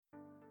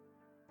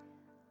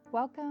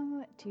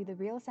Welcome to the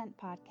Real Ascent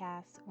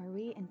podcast, where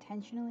we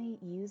intentionally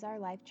use our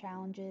life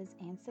challenges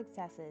and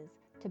successes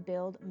to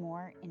build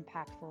more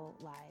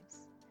impactful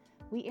lives.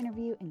 We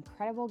interview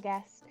incredible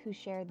guests who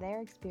share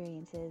their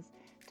experiences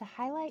to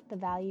highlight the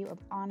value of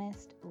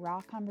honest,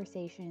 raw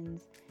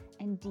conversations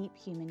and deep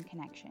human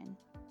connection.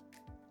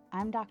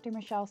 I'm Dr.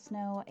 Michelle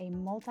Snow, a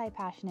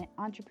multi-passionate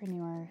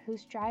entrepreneur who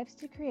strives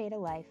to create a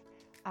life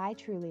I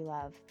truly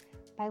love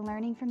by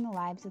learning from the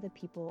lives of the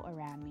people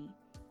around me.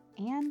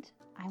 And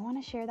I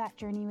want to share that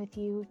journey with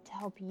you to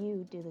help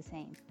you do the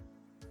same.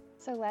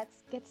 So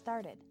let's get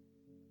started.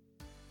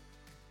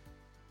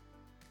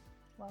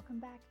 Welcome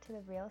back to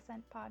the Real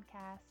Ascent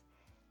podcast.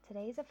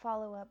 Today's a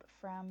follow-up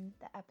from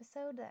the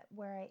episode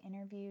where I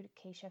interviewed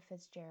Keisha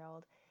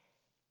Fitzgerald.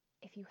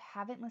 If you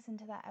haven't listened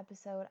to that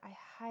episode, I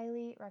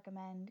highly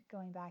recommend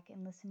going back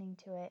and listening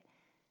to it.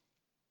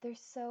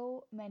 There's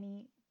so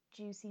many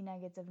juicy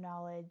nuggets of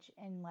knowledge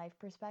and life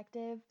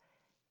perspective.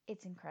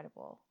 It's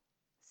incredible.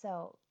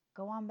 So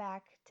go on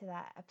back to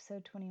that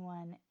episode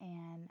 21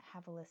 and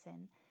have a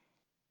listen.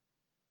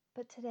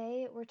 But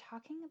today we're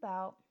talking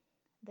about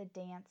the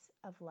dance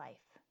of life.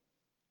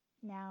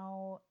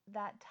 Now,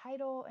 that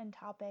title and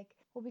topic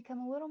will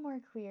become a little more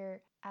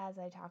clear as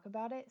I talk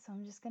about it, so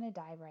I'm just going to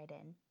dive right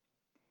in.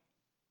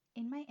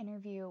 In my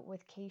interview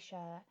with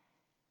Keisha,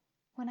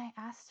 when I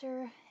asked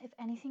her if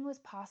anything was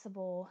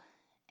possible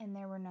and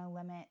there were no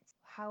limits,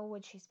 how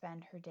would she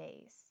spend her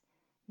days?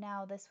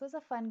 Now, this was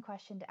a fun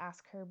question to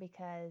ask her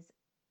because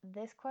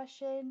this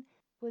question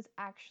was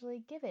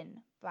actually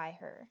given by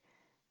her.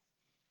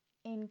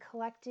 In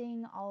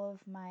collecting all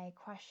of my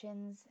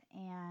questions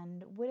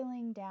and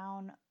whittling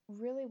down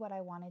really what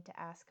I wanted to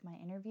ask my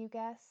interview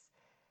guests,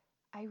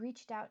 I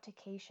reached out to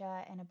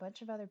Keisha and a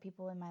bunch of other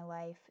people in my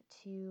life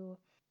to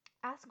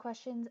ask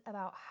questions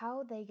about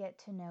how they get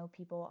to know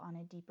people on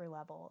a deeper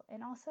level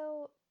and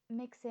also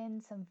mix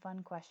in some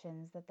fun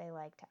questions that they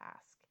like to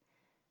ask.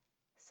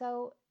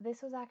 So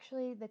this was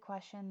actually the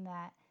question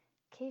that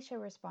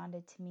Keisha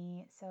responded to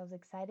me, so I was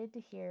excited to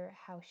hear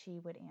how she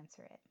would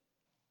answer it.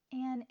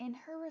 And in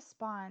her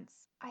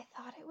response, I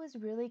thought it was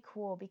really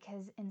cool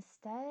because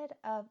instead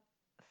of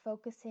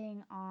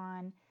focusing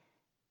on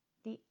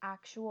the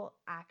actual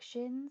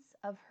actions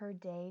of her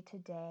day to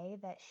day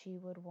that she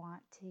would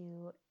want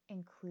to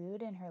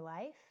include in her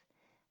life,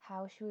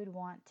 how she would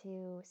want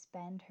to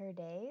spend her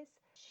days,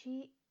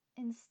 she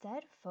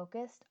instead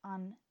focused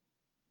on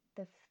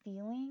the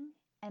feeling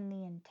and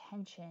the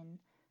intention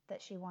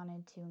that she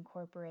wanted to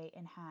incorporate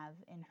and have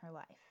in her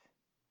life.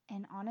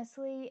 And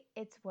honestly,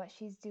 it's what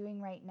she's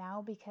doing right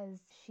now because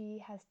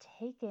she has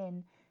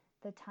taken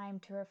the time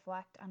to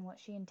reflect on what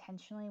she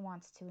intentionally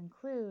wants to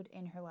include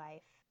in her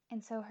life.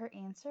 And so her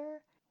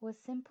answer was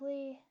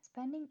simply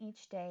spending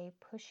each day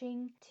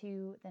pushing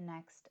to the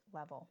next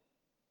level.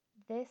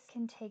 This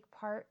can take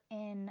part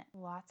in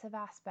lots of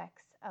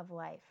aspects of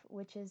life,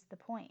 which is the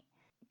point.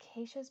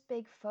 Keisha's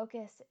big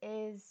focus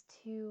is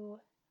to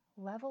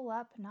level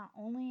up not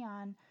only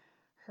on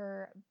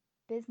her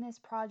business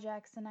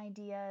projects and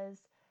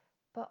ideas,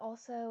 but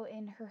also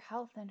in her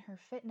health and her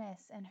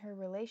fitness and her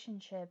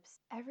relationships,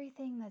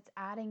 everything that's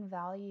adding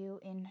value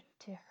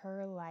into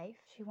her life.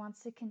 She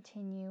wants to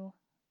continue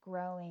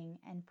growing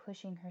and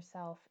pushing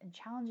herself and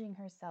challenging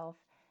herself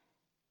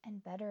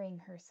and bettering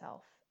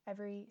herself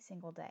every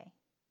single day,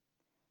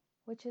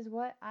 which is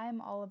what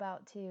I'm all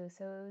about too.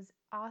 So it was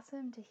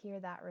awesome to hear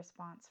that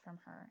response from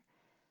her.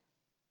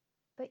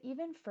 But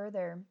even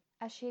further,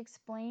 as she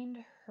explained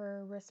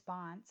her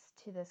response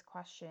to this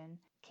question,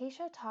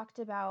 Keisha talked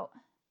about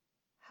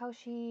how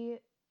she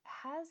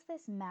has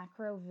this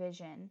macro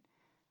vision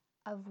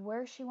of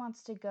where she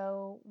wants to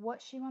go,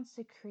 what she wants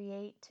to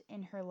create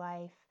in her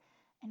life,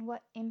 and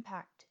what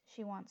impact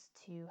she wants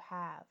to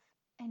have.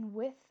 And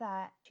with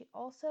that, she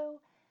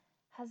also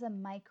has a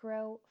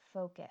micro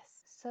focus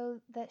so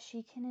that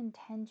she can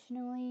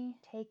intentionally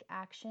take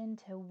action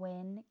to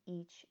win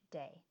each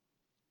day.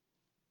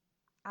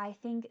 I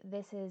think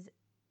this is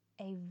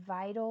a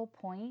vital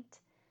point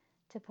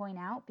to point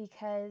out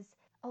because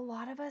a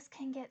lot of us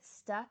can get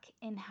stuck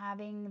in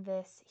having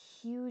this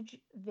huge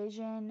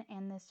vision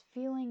and this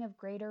feeling of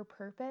greater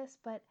purpose,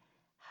 but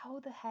how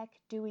the heck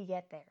do we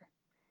get there?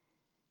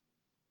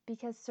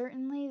 Because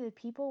certainly the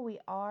people we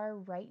are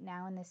right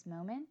now in this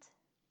moment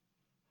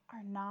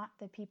are not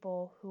the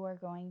people who are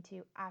going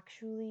to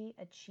actually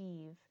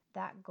achieve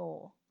that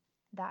goal,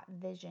 that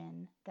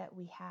vision that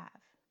we have.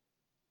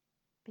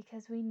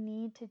 Because we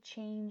need to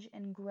change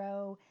and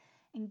grow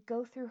and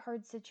go through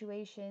hard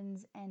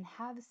situations and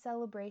have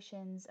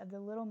celebrations of the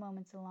little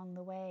moments along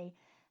the way.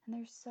 And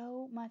there's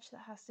so much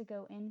that has to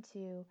go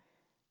into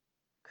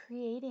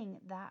creating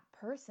that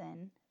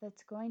person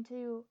that's going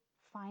to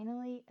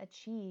finally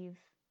achieve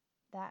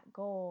that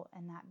goal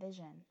and that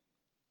vision.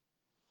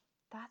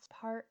 That's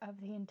part of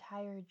the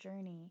entire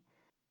journey.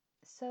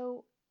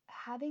 So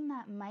having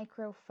that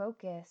micro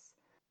focus,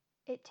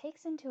 it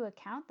takes into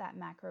account that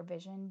macro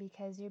vision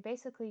because you're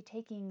basically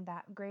taking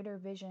that greater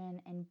vision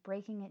and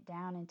breaking it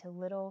down into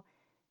little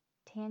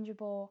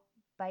tangible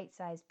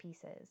bite-sized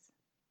pieces.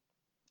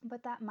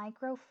 But that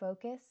micro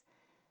focus,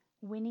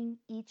 winning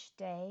each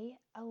day,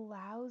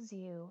 allows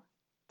you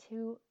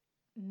to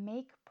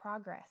make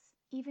progress,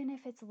 even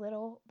if it's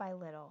little by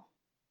little.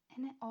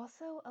 And it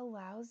also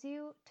allows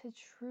you to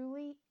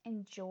truly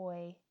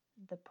enjoy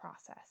the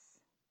process.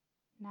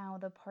 Now,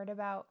 the part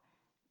about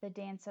the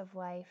dance of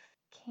life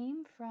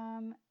came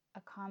from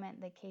a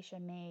comment that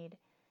Keisha made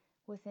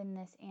within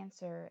this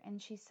answer.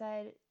 And she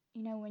said,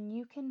 when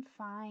you can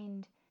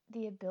find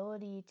the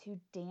ability to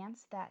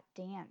dance that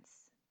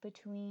dance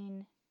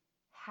between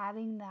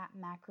having that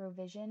macro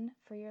vision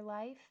for your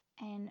life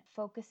and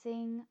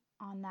focusing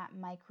on that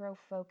micro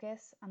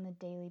focus on the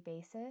daily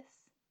basis,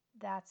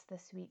 that's the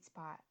sweet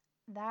spot.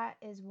 That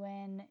is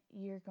when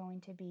you're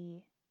going to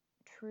be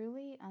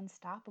truly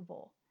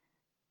unstoppable.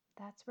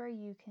 That's where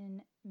you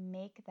can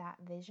make that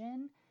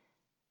vision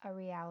a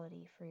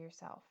reality for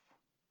yourself.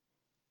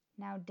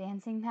 Now,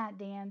 dancing that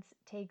dance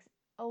takes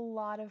a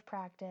lot of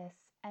practice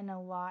and a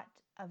lot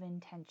of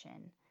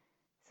intention.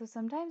 So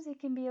sometimes it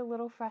can be a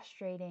little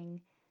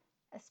frustrating,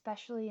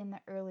 especially in the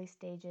early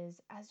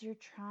stages, as you're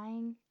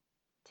trying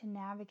to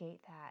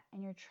navigate that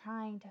and you're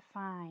trying to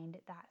find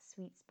that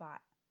sweet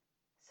spot.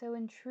 So,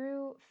 in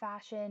true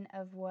fashion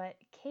of what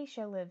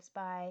Keisha lives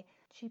by,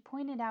 she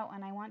pointed out,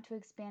 and I want to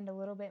expand a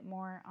little bit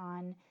more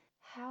on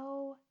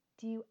how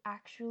do you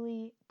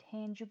actually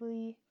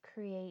tangibly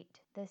create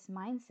this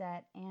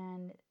mindset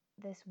and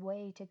this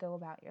way to go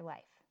about your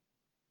life.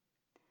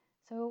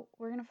 So,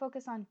 we're going to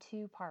focus on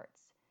two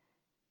parts.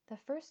 The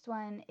first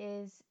one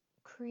is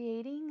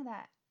creating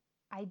that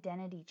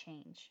identity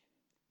change.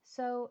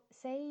 So,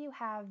 say you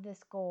have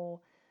this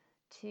goal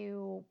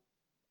to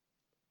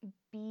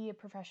be a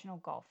professional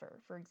golfer,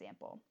 for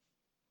example.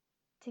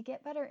 To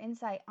get better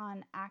insight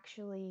on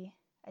actually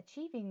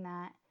achieving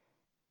that,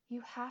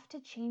 you have to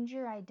change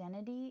your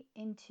identity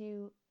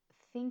into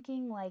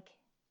thinking like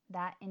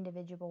that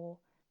individual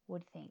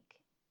would think.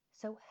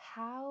 So,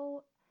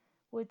 how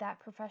would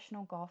that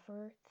professional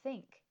golfer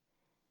think?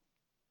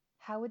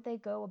 How would they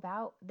go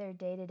about their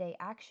day-to-day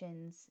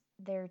actions,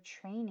 their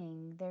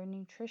training, their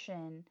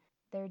nutrition,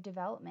 their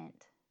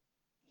development?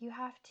 You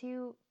have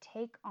to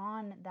take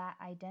on that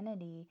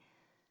identity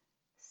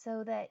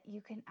so that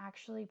you can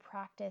actually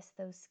practice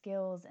those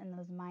skills and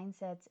those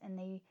mindsets, and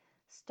they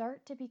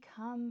start to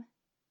become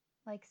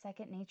like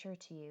second nature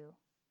to you.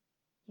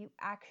 You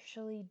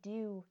actually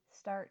do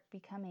start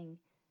becoming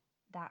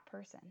that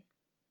person.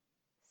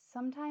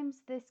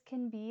 Sometimes this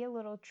can be a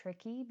little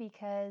tricky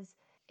because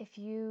if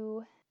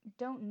you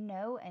don't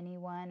know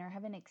anyone or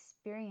haven't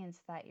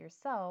experienced that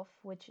yourself,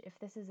 which if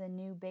this is a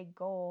new big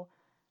goal,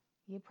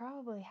 you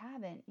probably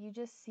haven't. You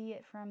just see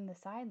it from the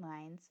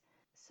sidelines.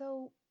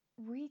 So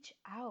reach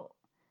out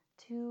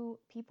to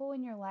people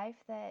in your life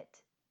that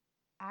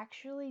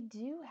actually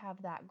do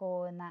have that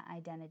goal and that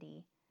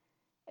identity.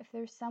 If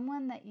there's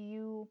someone that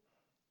you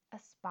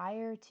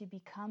aspire to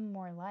become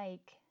more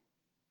like,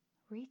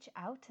 reach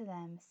out to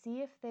them.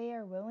 See if they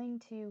are willing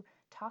to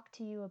talk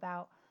to you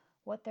about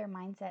what their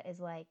mindset is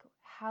like,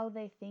 how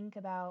they think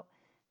about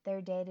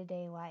their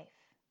day-to-day life.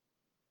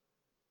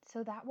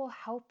 So that will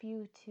help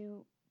you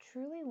to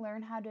truly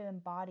learn how to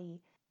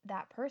embody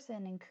that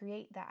person and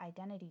create that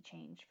identity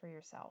change for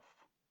yourself.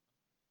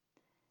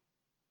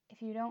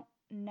 If you don't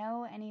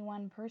know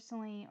anyone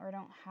personally or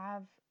don't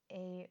have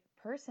a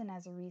person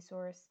as a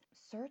resource,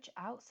 search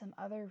out some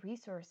other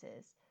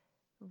resources.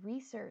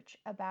 Research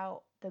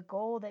about the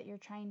goal that you're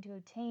trying to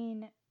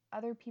attain,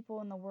 other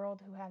people in the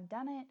world who have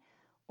done it,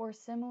 or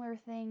similar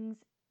things,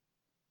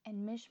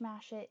 and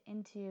mishmash it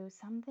into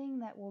something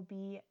that will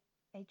be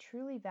a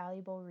truly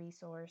valuable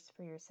resource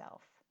for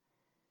yourself.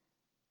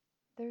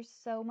 There's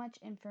so much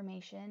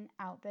information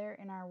out there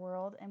in our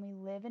world, and we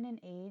live in an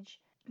age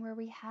where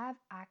we have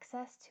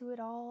access to it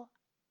all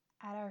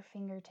at our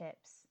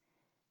fingertips.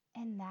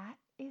 And that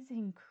is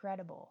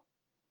incredible.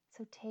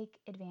 So take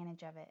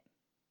advantage of it.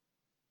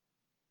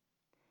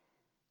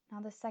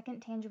 Now, the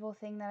second tangible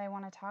thing that I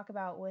want to talk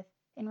about with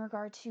in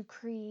regard to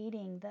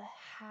creating the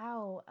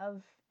how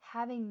of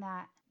having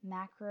that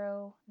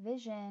macro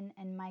vision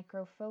and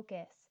micro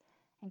focus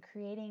and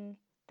creating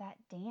that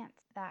dance,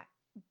 that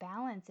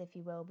balance, if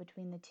you will,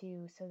 between the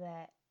two so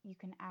that you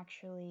can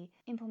actually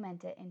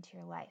implement it into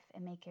your life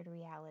and make it a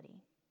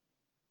reality.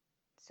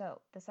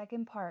 So, the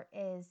second part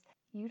is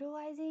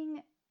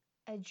utilizing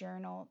a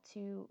journal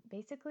to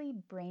basically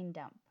brain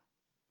dump.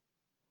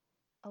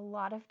 A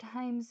lot of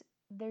times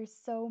there's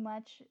so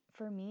much,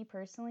 for me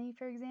personally,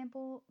 for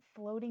example,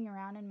 floating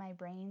around in my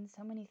brain,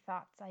 so many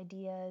thoughts,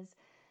 ideas,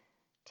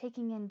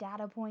 taking in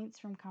data points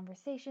from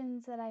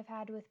conversations that I've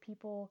had with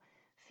people,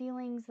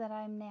 feelings that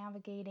I'm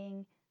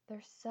navigating.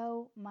 There's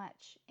so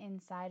much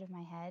inside of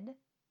my head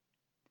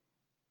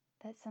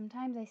that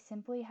sometimes I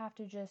simply have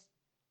to just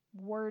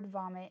word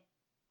vomit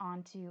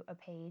onto a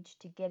page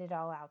to get it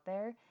all out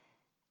there,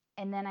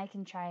 and then I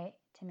can try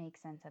to make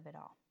sense of it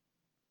all.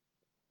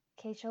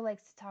 Keisha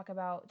likes to talk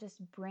about just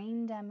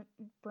brain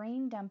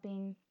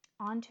dumping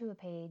onto a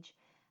page,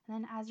 and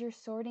then as you're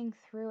sorting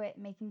through it,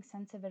 making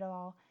sense of it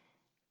all,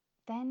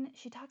 then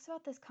she talks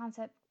about this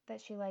concept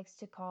that she likes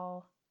to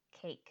call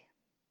cake.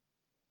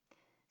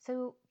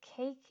 So,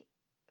 cake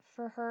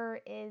for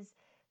her is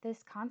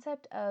this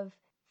concept of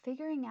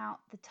figuring out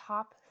the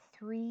top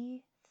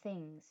 3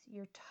 things,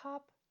 your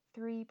top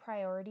 3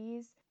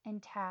 priorities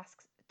and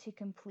tasks to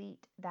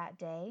complete that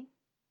day.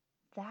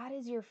 That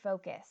is your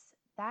focus.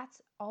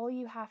 That's all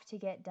you have to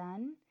get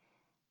done.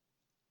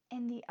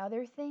 And the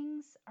other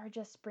things are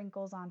just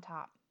sprinkles on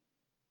top.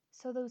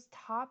 So, those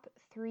top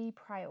 3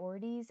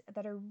 priorities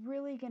that are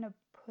really going to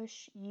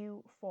push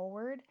you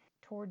forward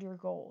toward your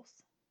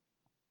goals.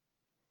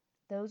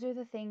 Those are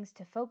the things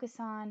to focus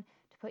on,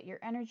 to put your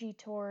energy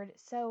toward.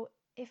 So,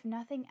 if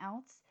nothing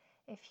else,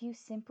 if you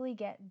simply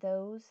get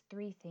those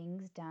 3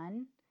 things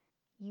done,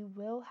 you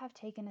will have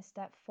taken a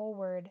step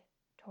forward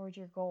towards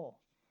your goal.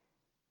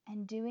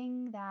 And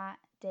doing that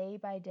day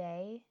by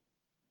day,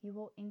 you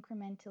will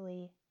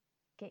incrementally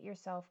get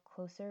yourself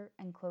closer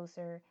and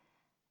closer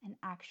and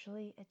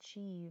actually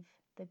achieve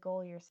the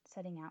goal you're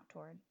setting out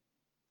toward.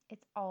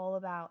 It's all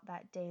about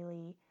that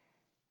daily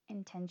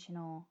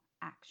intentional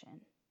action.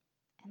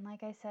 And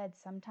like I said,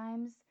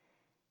 sometimes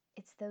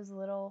it's those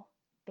little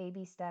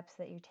baby steps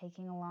that you're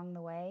taking along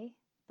the way,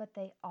 but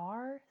they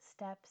are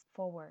steps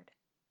forward.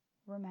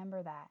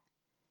 Remember that.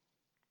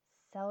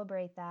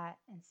 Celebrate that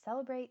and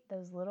celebrate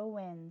those little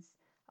wins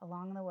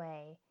along the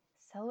way.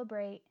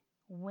 Celebrate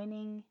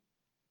winning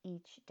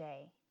each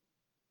day.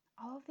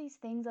 All of these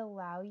things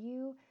allow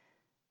you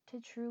to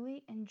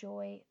truly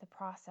enjoy the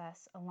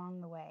process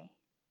along the way.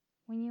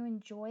 When you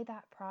enjoy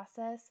that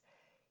process,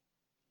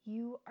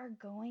 you are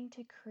going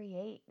to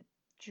create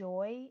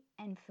joy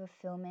and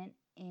fulfillment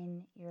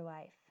in your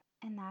life.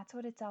 And that's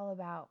what it's all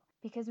about.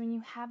 Because when you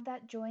have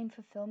that joy and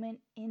fulfillment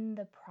in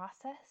the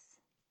process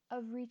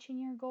of reaching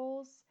your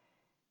goals,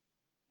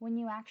 when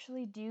you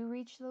actually do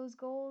reach those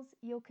goals,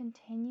 you'll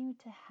continue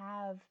to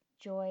have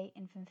joy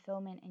and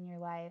fulfillment in your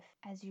life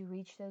as you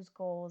reach those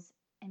goals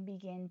and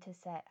begin to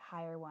set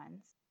higher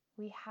ones.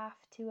 We have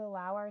to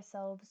allow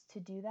ourselves to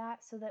do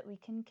that so that we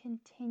can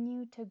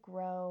continue to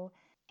grow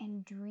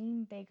and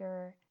dream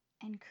bigger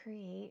and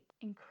create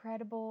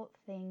incredible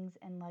things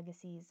and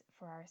legacies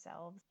for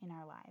ourselves in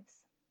our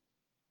lives.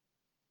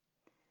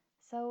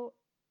 So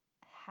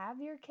have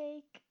your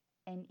cake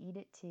and eat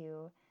it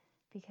too,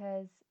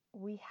 because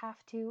we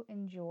have to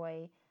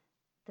enjoy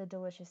the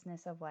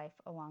deliciousness of life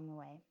along the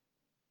way.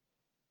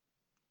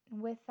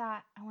 With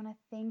that, I want to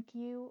thank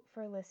you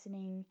for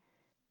listening,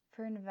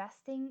 for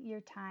investing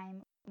your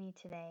time with me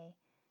today,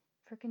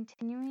 for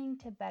continuing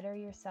to better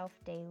yourself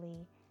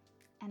daily,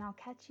 and I'll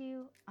catch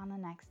you on the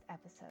next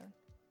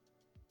episode.